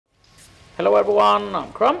Hello everyone,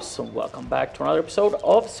 I'm Crumbs and welcome back to another episode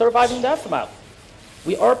of Surviving the Aftermath.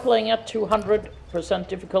 We are playing at 200%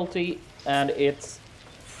 difficulty and it's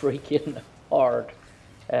freaking hard.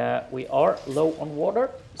 We are low on water,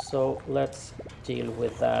 so let's deal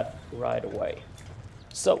with that right away.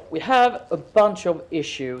 So we have a bunch of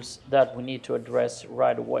issues that we need to address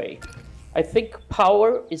right away. I think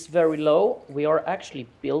power is very low. We are actually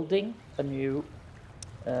building a new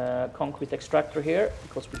concrete extractor here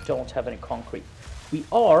because we don't have any concrete.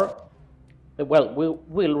 We'll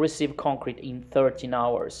receive concrete in 13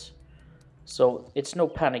 hours. So it's no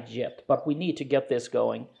panic yet, but we need to get this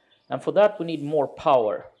going. And for that we need more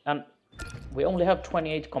power. And we only have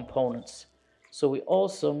 28 components. So we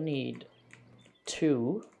also need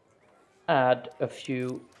to add a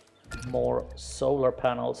few more solar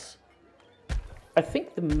panels. I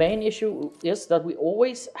think the main issue is that we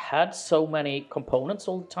always had so many components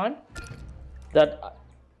all the time that I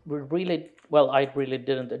really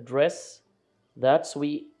didn't address that. So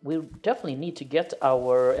we definitely need to get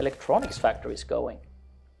our electronics factories going.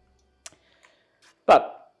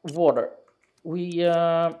 But water, we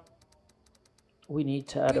need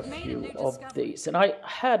to add a few of these. And I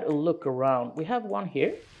had a look around. We have one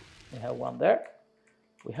here. We have one there.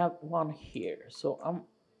 We have one here. So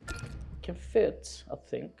can fit, I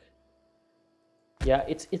think. Yeah,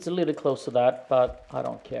 it's a little close to that, but I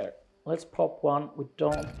don't care. Let's pop one. We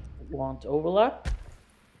don't want overlap.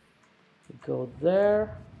 We go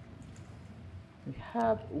there. We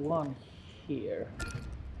have one here.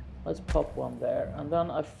 Let's pop one there. And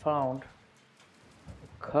then I found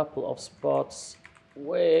a couple of spots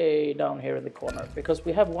way down here in the corner because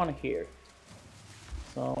we have one here.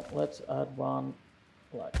 So let's add one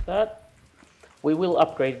like that. We will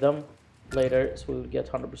upgrade them later, so we'll get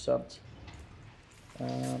 100%.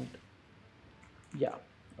 And yeah,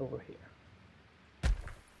 over here.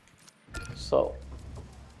 So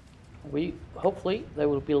hopefully they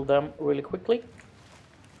will build them really quickly.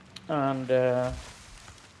 And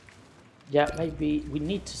yeah, maybe we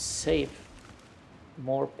need to save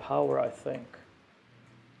more power, I think.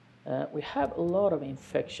 We have a lot of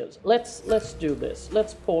infections. Let's do this.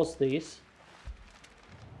 Let's pause these.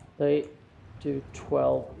 They do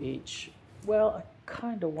 12 each. Well, I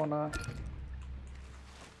kind of wanna.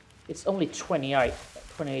 It's only 28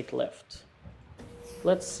 left.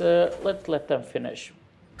 Let's let them finish.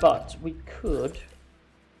 But we could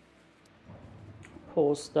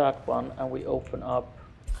pause that one and we open up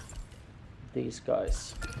these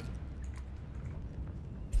guys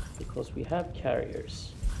because we have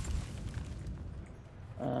carriers.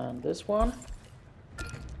 And this one.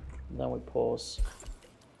 And then we pause.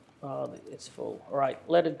 It's full. All right,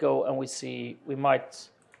 let it go, and we see we might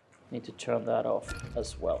need to turn that off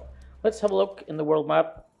as well. Let's have a look in the world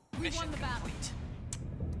map. Mission complete.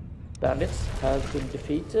 Bandits have been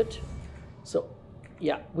defeated. So,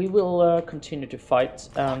 yeah, we will continue to fight,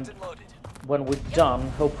 and when we're done,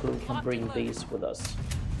 hopefully we can bring these with us.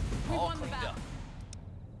 All cleaned up.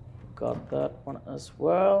 Got that one as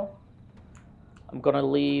well. I'm gonna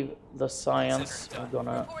leave the science. I'm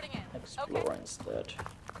gonna explore instead.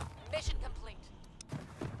 Mission complete.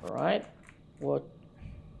 All right. What?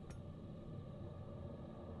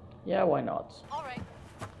 Yeah, why not? All right.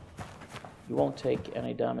 You won't take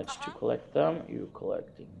any damage to collect them. You're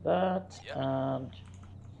collecting that, and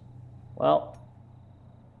well,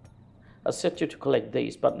 I set you to collect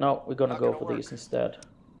these, but no, we're gonna go for these instead.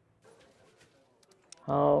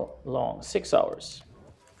 How long? 6 hours.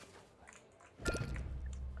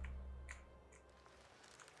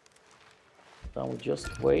 Then we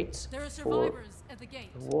just wait for the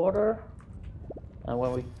water, and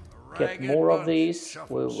when we get more of these,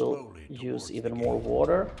 we will use even more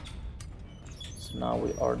water. So now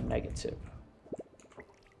we are negative.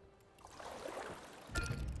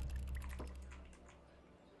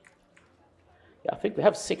 Yeah, I think we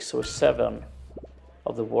have 6 or 7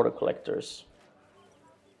 of the water collectors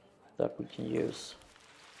that we can use.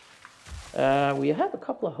 We have a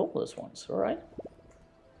couple of homeless ones, all right?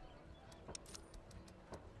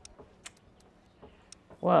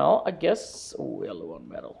 Well, I guess we're low on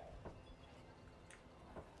metal.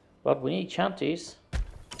 But we need shanties.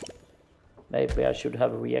 Maybe I should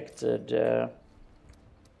have reacted the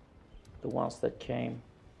ones that came.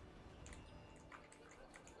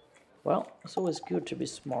 Well, it's always good to be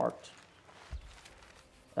smart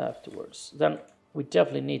afterwards. Then we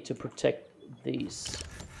definitely need to protect these.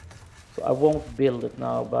 So I won't build it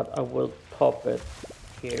now, but I will pop it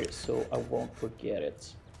here so I won't forget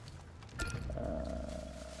it.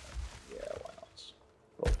 Yeah, why not?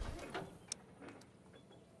 Both.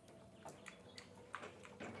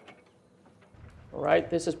 Right,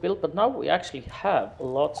 this is built, but now we actually have a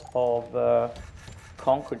lot of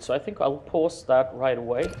concrete, so I think I'll pause that right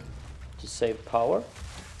away to save power.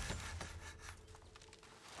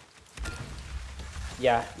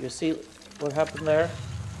 Yeah, you see what happened there?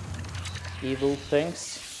 Evil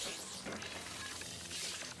things.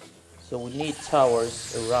 So we need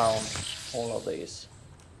towers around all of these.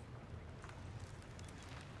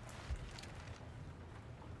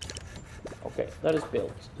 Okay, that is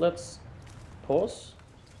built. Let's pause.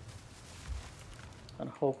 And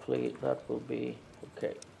hopefully that will be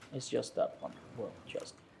okay. It's just that one. Well,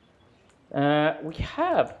 just. We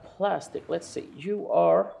have plastic. Let's see. You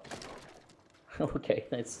are... okay,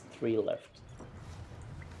 it's 3 left.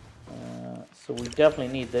 So we definitely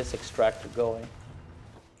need this extractor going.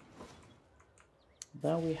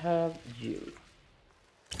 Then we have you.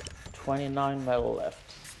 29 metal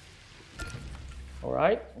left.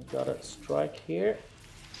 Alright, we got a strike here.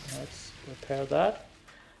 Let's repair that.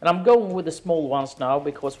 And I'm going with the small ones now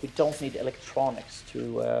because we don't need electronics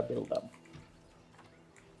to build them.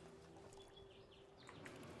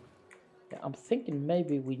 Yeah, I'm thinking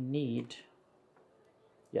maybe we need...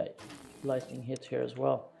 yeah, lightning hit here as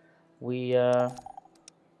well. We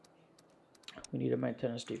need a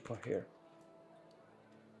maintenance depot here.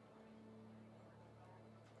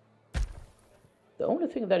 The only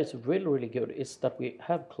thing that is really good is that we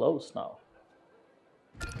have clothes now.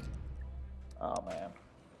 Oh man.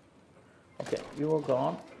 Okay, you are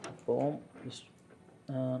gone. Boom.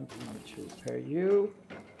 And we need to repair you.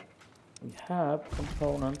 We have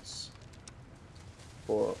components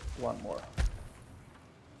for one more.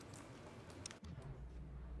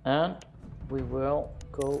 And we will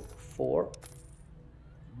go for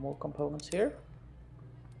more components here.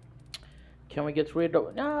 Can we get rid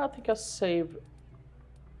of... nah, I think I'll save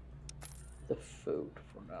the food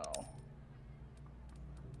for now.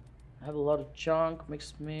 I have a lot of junk,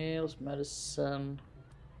 mixed meals, medicine.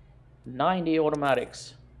 90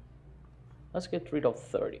 automatics. Let's get rid of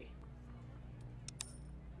 30.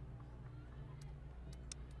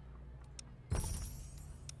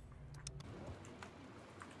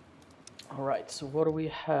 Alright, so what do we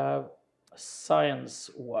have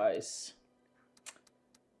science-wise?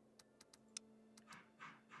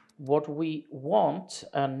 What we want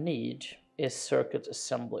and need is circuit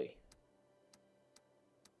assembly.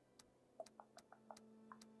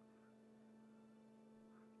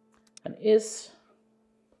 And is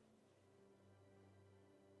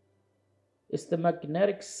the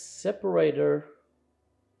magnetic separator...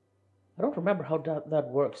 I don't remember how that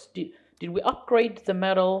works. Did we upgrade the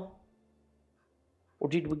metal? Or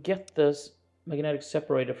did we get this magnetic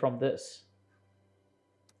separator from this?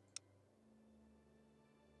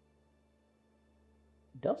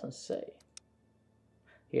 It doesn't say.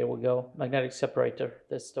 Here we go, magnetic separator,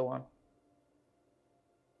 this is the one.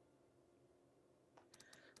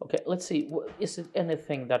 Okay, let's see, is it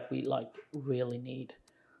anything that we like really need?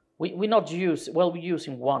 We not use, well, we're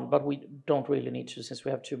using one, but we don't really need to since we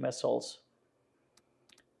have 2 missiles.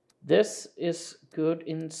 This is good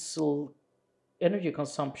in energy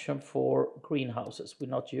consumption for greenhouses. We're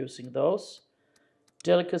not using those.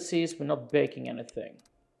 Delicacies, we're not baking anything.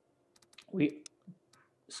 We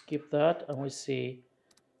skip that and we see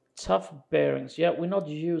tough bearings. Yeah, we're not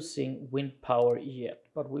using wind power yet,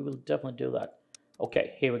 but we will definitely do that.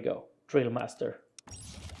 Okay, here we go. Drill master.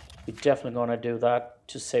 We're definitely gonna do that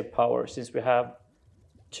to save power since we have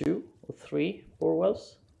 2 or 3 bore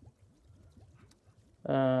wells.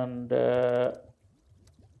 And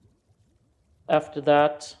after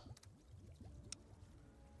that,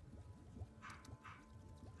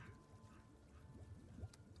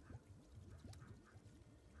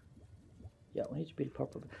 yeah, we need to build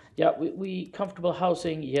properly. Yeah, we comfortable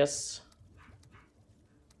housing, yes.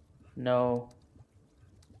 No.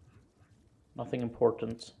 Nothing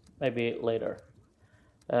important. Maybe later.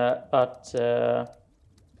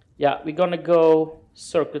 Yeah, we're gonna go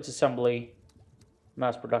circuit assembly,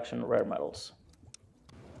 mass production, rare metals.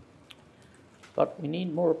 But we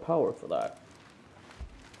need more power for that.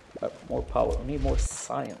 More power. We need more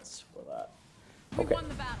science for that. Okay. We won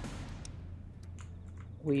the battle.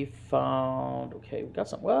 We found... okay, we got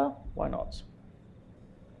some... well, why not?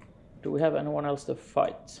 Do we have anyone else to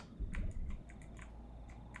fight?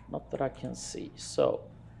 Not that I can see. So,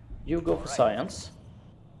 you go for science.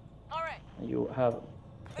 All right. And you have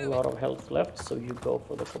a lot of health left, so you go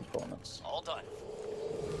for the components. All done.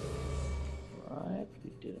 Right,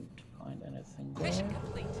 we didn't find anything there. Mission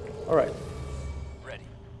complete. Alright, Ready.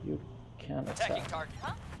 you can Attacking attack. target.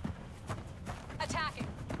 Huh? Attacking.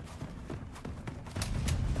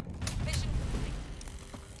 Mission complete.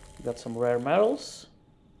 We got some rare metals.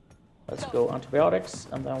 Let's go antibiotics,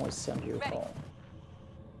 and then we send you home.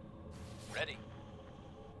 Ready.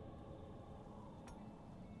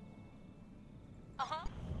 Uh-huh.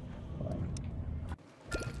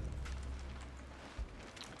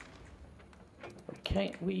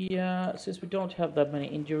 Okay, we since we don't have that many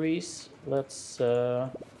injuries, let's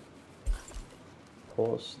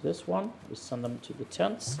pause this one. We send them to the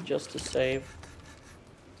tents just to save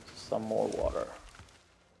some more water.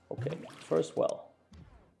 Okay, first well.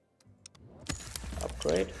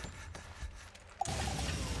 Upgrade.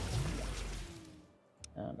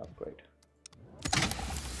 And upgrade. Okay,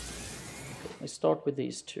 we start with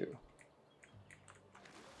these two.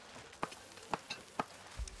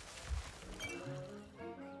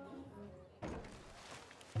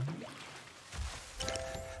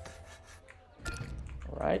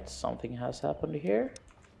 Alright, something has happened here.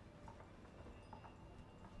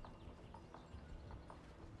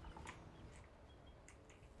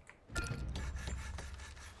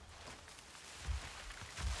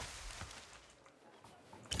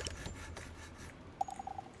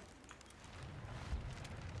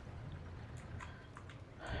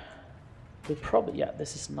 We probably, yeah,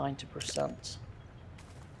 this is 90%.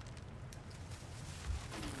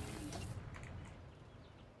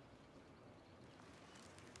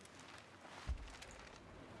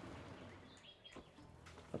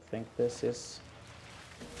 I think this is...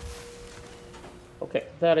 Okay,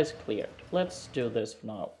 that is cleared. Let's do this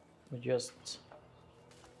now. We just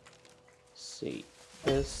see.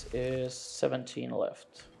 This is 17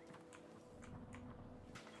 left.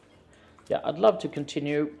 Yeah, I'd love to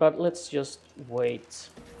continue, but let's just wait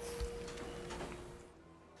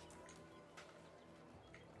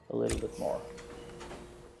a little bit more.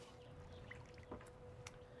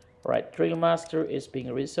 All right, Drill Master is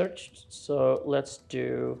being researched, so let's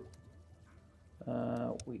do,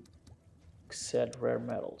 we said rare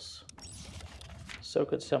metals.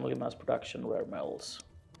 Circuit assembly, mass production, rare metals.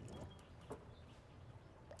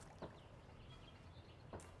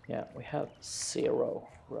 Yeah, we have 0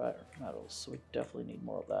 rare metals, so we definitely need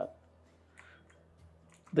more of that.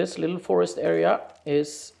 This little forest area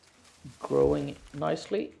is growing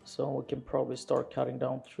nicely, so we can probably start cutting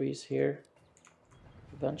down trees here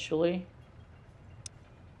eventually.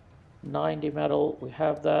 90 metal, we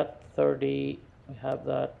have that. 30, we have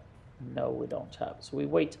that. No, we don't have. So we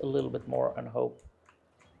wait a little bit more and hope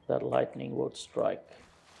that lightning won't strike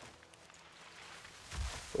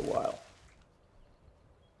for a while.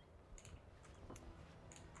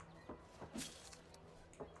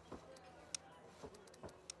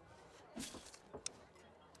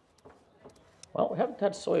 Well, we haven't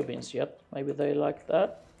had soybeans yet. Maybe they like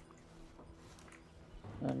that.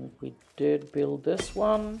 And we did build this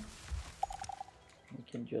one. We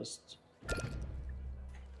can just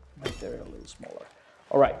make the area a little smaller.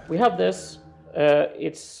 All right, we have this.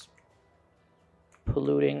 It's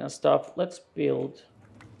polluting and stuff. Let's build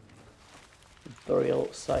a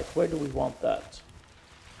burial site. Where do we want that?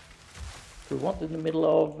 Do we want it in the middle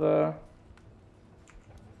of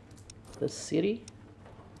the city?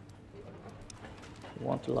 We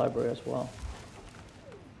want the library as well.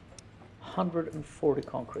 140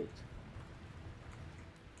 concrete.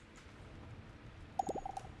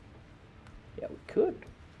 Yeah, we could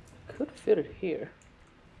fit it here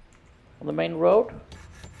on the main road.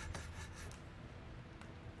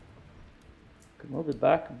 Could move it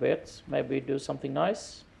back a bit, maybe do something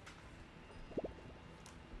nice.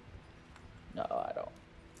 No, I don't.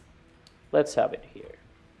 Let's have it here.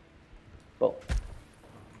 Boom.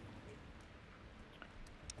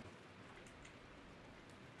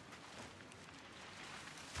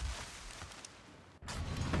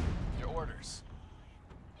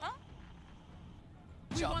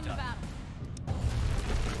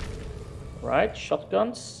 Right,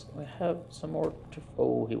 shotguns. We have some more to...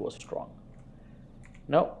 Oh, he was strong.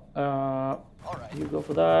 No, Alright. You go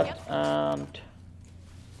for that, Yep. And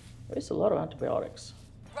there's a lot of antibiotics.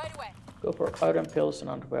 Right away. Go for iron pills and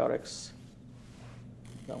antibiotics.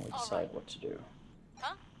 Then we decide what to do.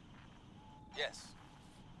 Huh? Yes.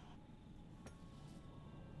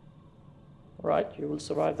 Right, you will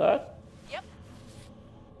survive that. Yep.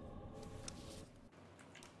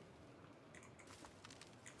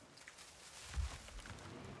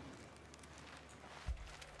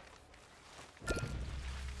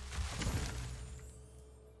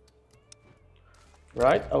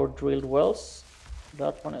 Right, our drilled wells.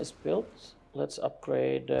 That one is built. Let's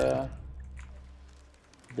upgrade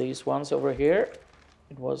these ones over here.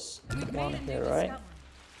 It was one here, right?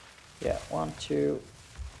 Yeah, 1, 2,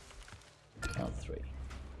 and 3.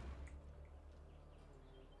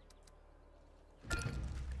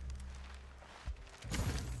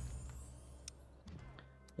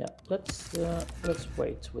 Yeah, let's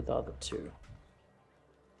wait with the other two.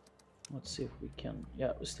 Let's see if we can.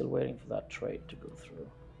 Yeah, we're still waiting for that trade to go through.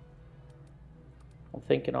 I'm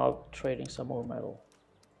thinking of trading some more metal.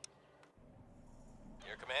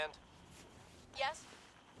 Your command? Yes?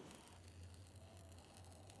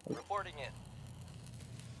 Reporting in.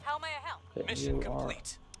 How may I help? Okay, Mission you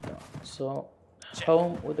complete. Yeah, so Check.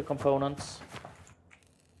 home with the components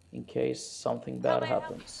in case something bad may I help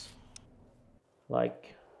happens,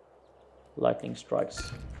 like lightning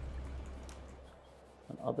strikes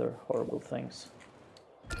and other horrible things.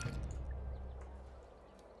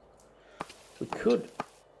 We could.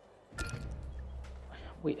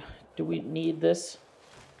 Do we need this?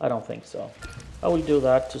 I don't think so. I will do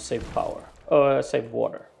that to save power, or save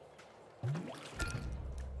water.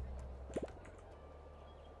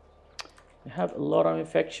 We have a lot of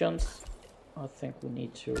infections. I think we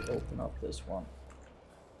need to open up this one.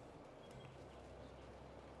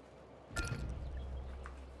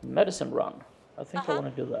 Medicine run. I think I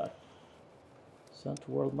want to do that. Send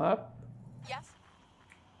to world map. Yes?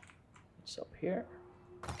 It's up here.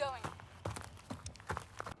 Going.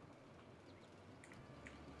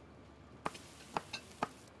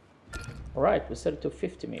 All right, we set it to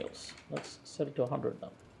 50 meals. Let's set it to 100 then.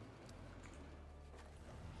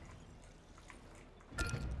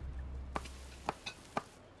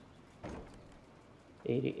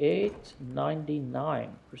 $88,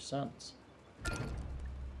 99%.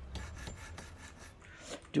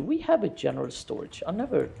 Do we have a general storage?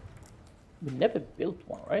 We never built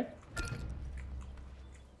one, right?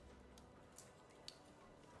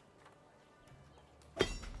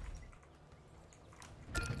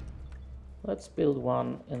 Let's build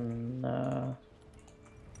one in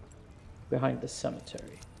behind the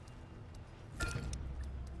cemetery.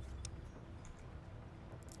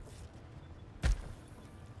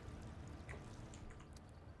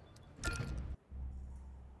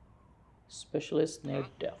 Specialist near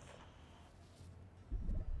death.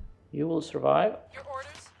 You will survive. Your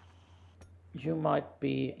orders? You might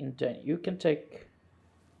be in danger. You can take.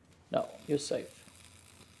 No, you're safe.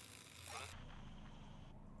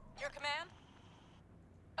 Your command?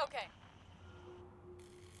 Okay.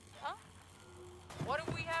 Huh? What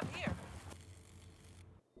do we have here?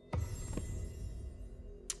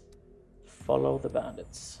 Follow the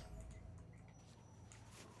bandits.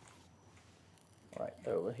 Right,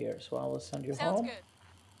 they're over here, so I will send you Sounds home. good.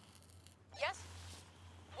 Yes?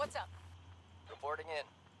 What's up? Reporting in.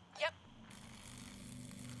 Yep.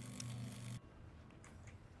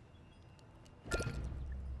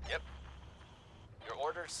 Yep. Your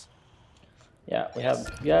orders? Yeah, we Yes.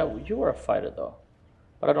 have. Yeah, you are a fighter though,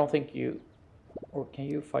 but I don't think you. Or can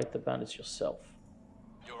you fight the bandits yourself?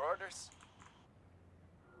 Your orders?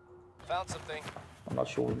 Found something. I'm not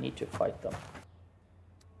sure we need to fight them.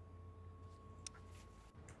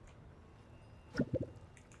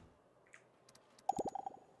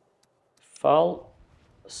 Foul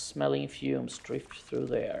smelling fumes drift through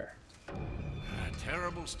the air. A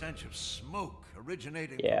terrible stench of smoke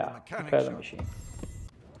originating Yeah, from the mechanic prepare the shop. machine.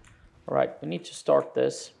 Alright, we need to start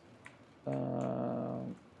this.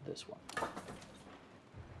 This one.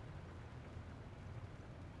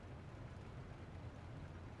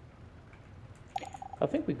 I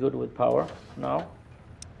think we're good with power now.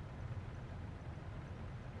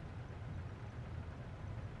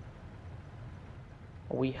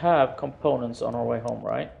 We have components on our way home,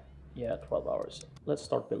 right? Yeah, 12 hours. Let's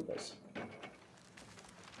start build this.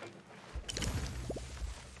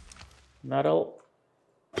 Metal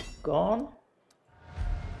gone.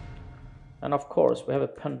 And of course, we have a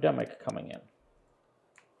pandemic coming in.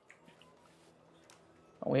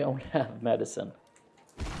 And we only have medicine.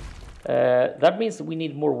 That means that we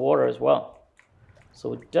need more water as well. So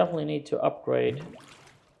we definitely need to upgrade.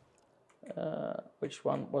 Which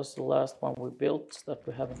one was the last one we built that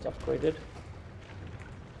we haven't upgraded?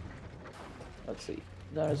 Let's see.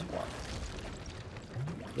 There's one.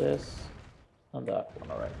 This and that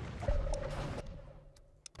one. Alright.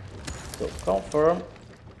 So confirm.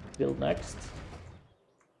 Build next.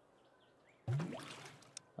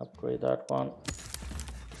 Upgrade that one.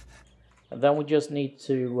 And then we just need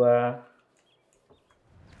to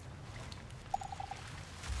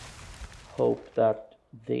hope that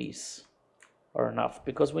these are enough,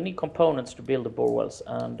 because we need components to build the borewells,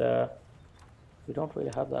 and we don't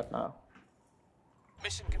really have that now.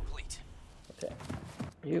 Mission complete. Okay,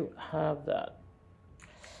 you have that.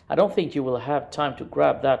 I don't think you will have time to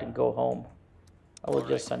grab that and go home. I will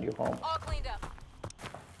just send you home. All cleaned up.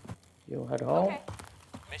 You head home. Okay.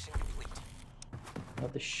 Mission complete.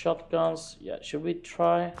 Have the shotguns. Yeah, should we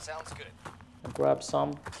try Sounds good. and grab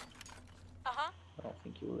some? Uh-huh. I don't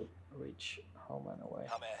think you will reach home anyway.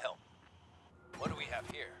 How may I help? What do we have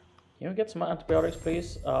here? Can you get some antibiotics,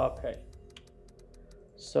 please? Okay.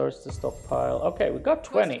 Search the stockpile. Okay, we got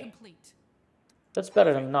 20. Complete. That's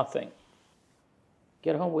better than nothing.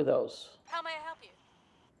 Get home with those. How may I help you?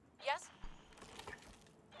 Yes?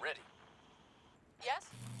 Ready. Yes?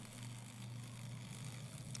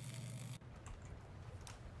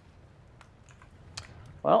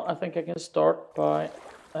 Well, I think I can start by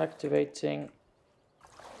activating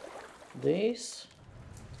these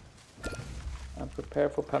and prepare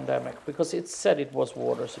for pandemic, because it said it was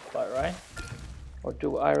water supply, right? Or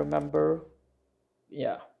do I remember?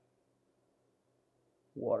 Yeah.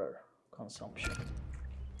 Water consumption.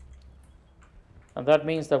 And that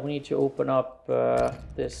means that we need to open up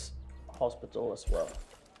this hospital as well,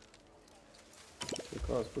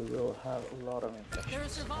 because we will have a lot of infections. There are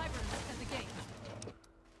survivors at the gate.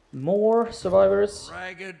 More survivors.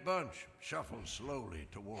 Ragged bunch shuffle slowly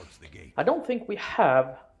towards the gate. I don't think we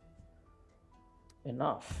have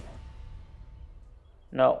enough.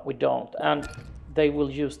 No, we don't. And they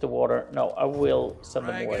will use the water. No, I will send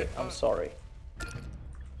them away. I'm sorry.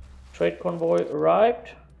 Trade convoy arrived.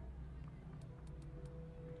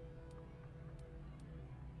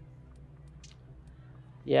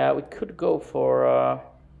 Yeah, we could go for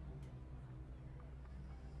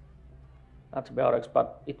antibiotics,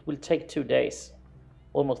 but it will take 2 days,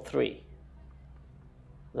 almost 3.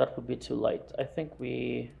 That would be too late. I think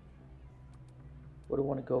we... What do we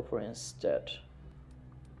want to go for instead?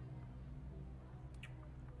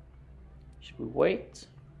 Should we wait?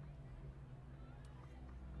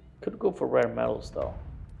 Could go for rare metals though.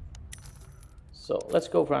 So let's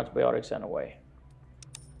go for antibiotics anyway.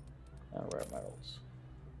 And rare metals.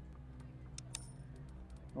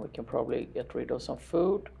 We can probably get rid of some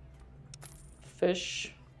food.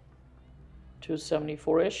 Fish,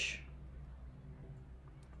 274-ish.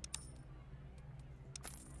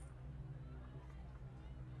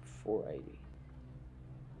 $480.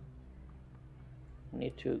 We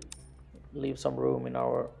need to leave some room in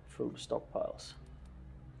our food stockpiles.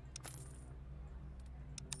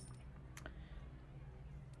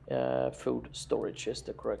 Food storage is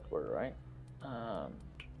the correct word, right? And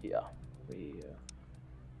yeah, we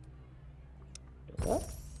do that.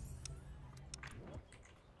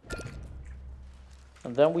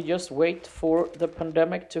 And then we just wait for the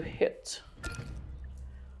pandemic to hit.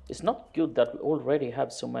 It's not good that we already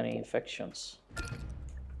have so many infections.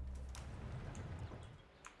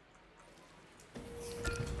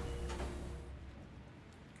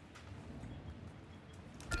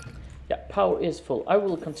 Yeah, power is full. I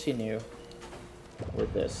will continue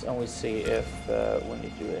with this and we see if we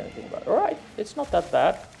need to do anything about it. Alright, it's not that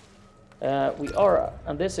bad. We are,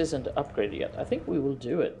 and this isn't upgraded yet. I think we will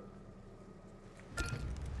do it.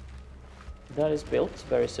 That is built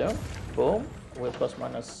very soon. Boom, with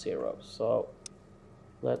 ±0. So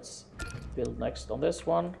let's build next on this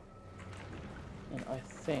one. And I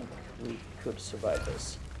think we could survive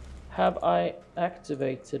this. Have I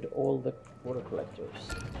activated all the water collectors?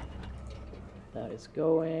 That is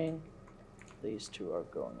going. These two are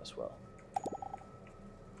going as well.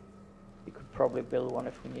 We could probably build one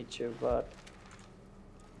if we need to, but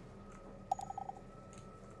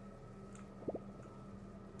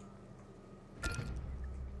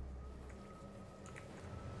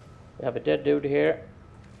we have a dead dude here.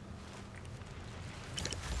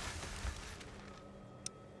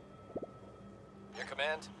 Your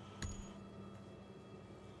command?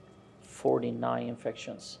 49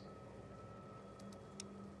 infections.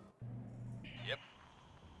 Yep.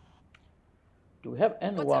 Do we have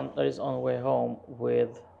anyone that is on the way home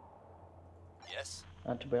with Yes.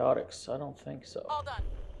 antibiotics? I don't think so. All done.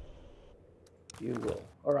 You will.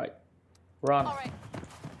 All right. Run. All right.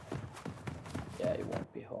 Yeah, you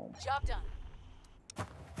won't be home. Job done.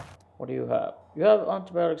 What do you have? You have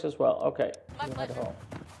antibiotics as well. Okay. My You head pleasure. home.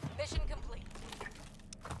 Mission complete.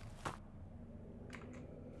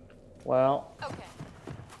 Well, Okay.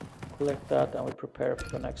 collect that and we prepare for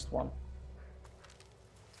the next one.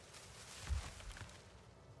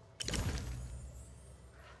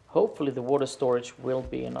 Hopefully the water storage will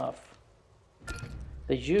be enough.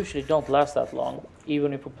 They usually don't last that long,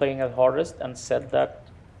 even if we're playing at hardest and said that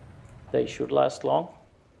they should last long.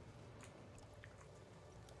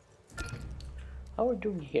 How are we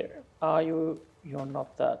doing here? Are you're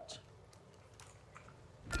not that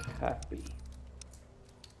happy.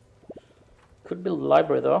 Could build a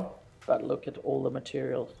library though, but look at all the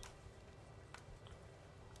materials.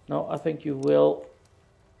 No, I think you will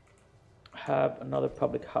have another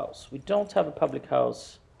public house. We don't have a public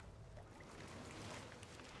house.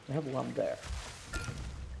 We have one there.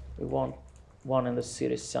 We want one in the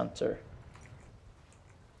city center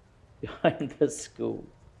behind the school.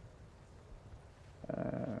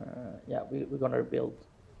 Yeah, we're gonna build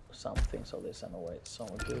some things of this anyway, so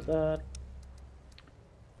we'll do that.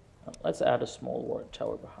 Let's add a small water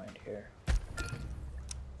tower behind here.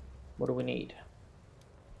 What do we need?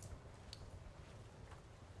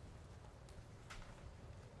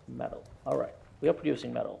 Metal. All right, we are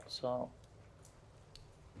producing metal. So,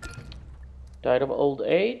 died of old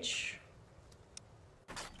age.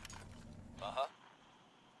 Uh-huh.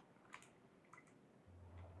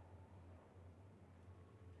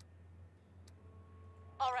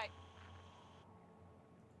 All right.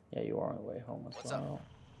 Yeah, you are on the way home as What's well.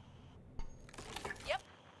 Yep.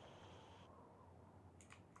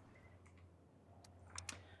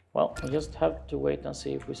 Well, we just have to wait and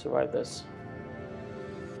see if we survive this.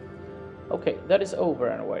 Okay, that is over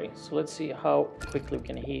anyway. So let's see how quickly we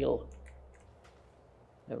can heal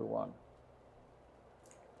everyone.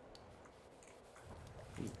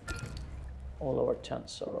 All our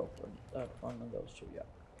tents are open. That one and those two, yeah.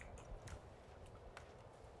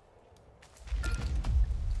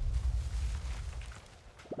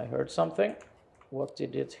 I heard something. What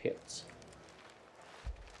did it hit?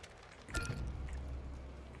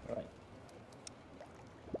 Right.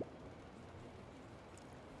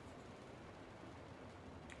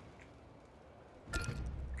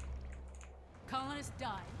 Colonists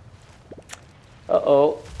died.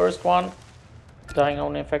 Uh-oh, first one dying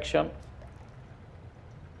on infection.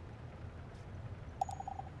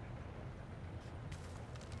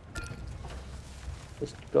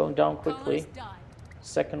 Just going down quickly. Colonists died.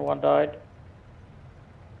 Second one died.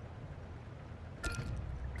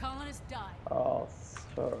 Colonists died. Oh,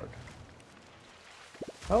 third.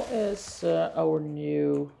 How is our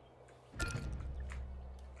new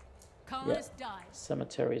Colonists died.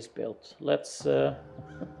 cemetery is built? Let's oh,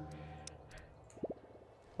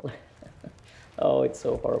 it's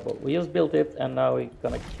so horrible. We just built it and now we're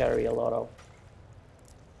gonna carry a lot of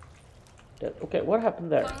dead. Okay, what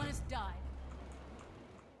happened there? Colonists died.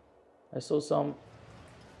 I saw some,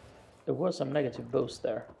 there was some negative boost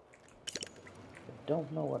there. I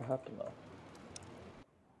don't know what happened though.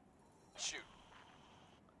 Shoot.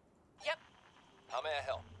 Yep. How may I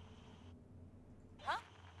help? Huh?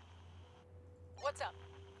 What's up?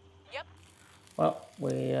 Yep. Well,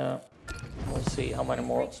 we'll see how many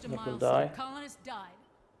more Reached a people milestone. die. Colonists died.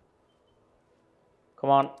 Come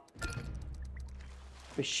on.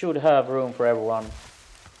 We should have room for everyone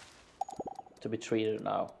to be treated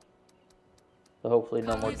now. So hopefully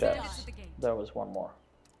no more Colonists deaths. at the gate. There was one more.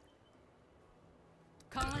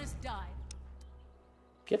 Colonists died.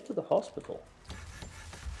 Get to the hospital.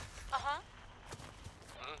 Uh-huh.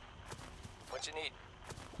 What you need?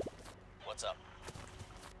 What's up?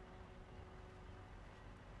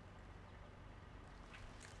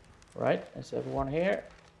 Right? Is everyone here?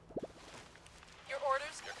 Your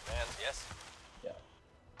orders? Your commands, yes? Yeah.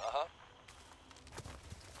 Uh-huh.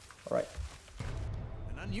 All right.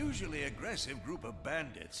 An unusually aggressive group of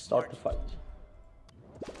bandits. Start the fight.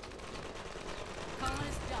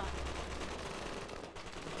 Colonists died.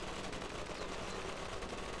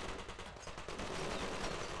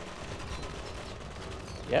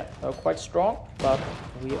 Yeah, they're quite strong, but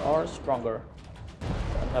we are stronger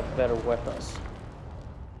and have better weapons.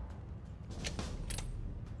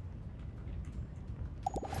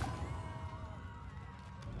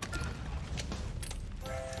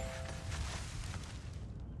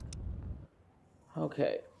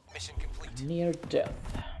 Okay, Mission complete. near death.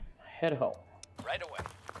 Head home. Right away.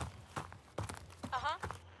 Uh-huh.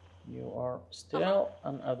 You are still,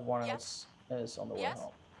 and everyone Yeah. else is on the way Yes.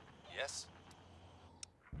 home. Yes?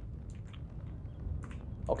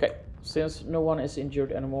 Okay, since no one is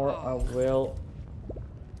injured anymore, I will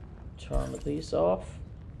turn these off.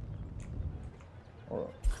 Or,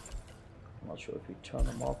 I'm not sure if we turn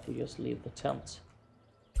them off, we just leave the tent.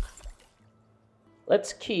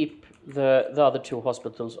 Let's keep the other two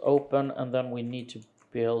hospitals open, and then we need to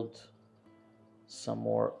build some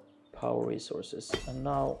more power resources. And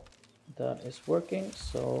now that is working,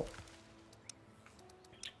 so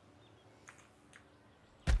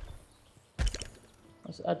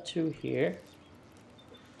let's add 2 here.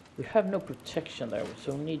 We have no protection there,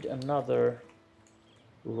 so we need another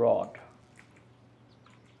rod.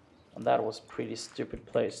 And that was pretty stupid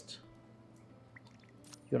placed.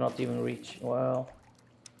 You're not even reaching, well.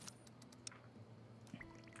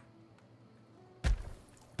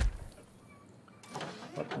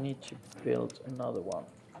 But we need to build another one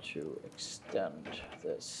to extend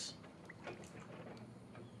this.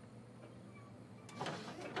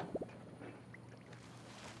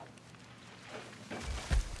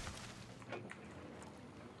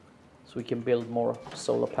 so we can build more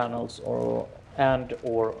solar panels or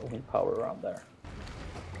wind power around there.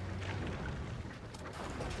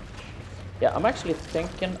 Yeah, I'm actually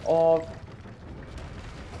thinking of...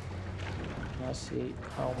 Can I see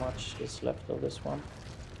how much is left of this one?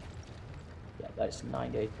 Yeah, that is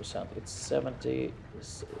 98%. It's 70.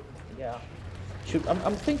 Yeah.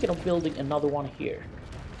 I'm thinking of building another one here,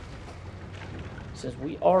 since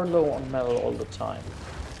we are low on metal all the time.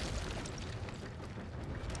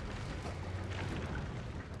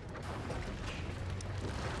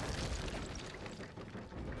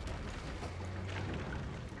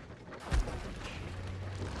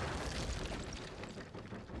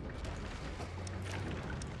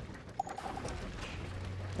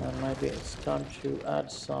 And maybe it's time to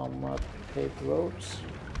add some paved roads.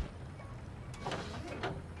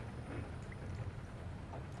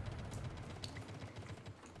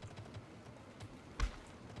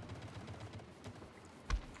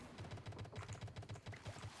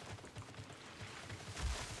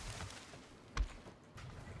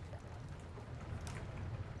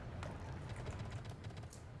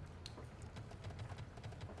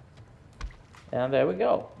 And there we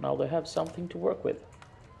go. Now they have something to work with.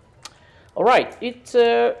 All right, it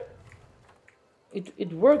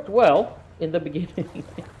worked well in the beginning,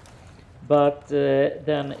 but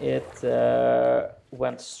then it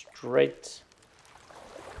went straight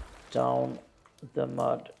down the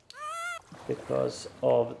mud because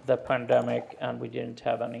of the pandemic, and we didn't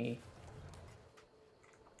have any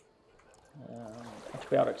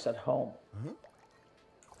antibiotics at home.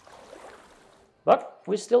 But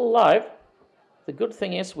we're still alive. The good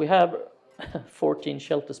thing is we have 14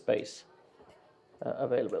 shelter space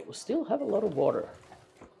available. We still have a lot of water.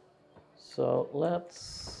 So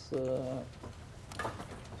let's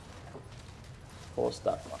pause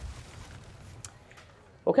that one.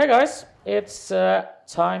 Okay guys, it's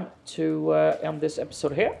time to end this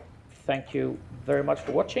episode here. Thank you very much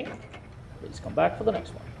for watching. Please come back for the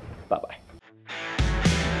next one. Bye bye.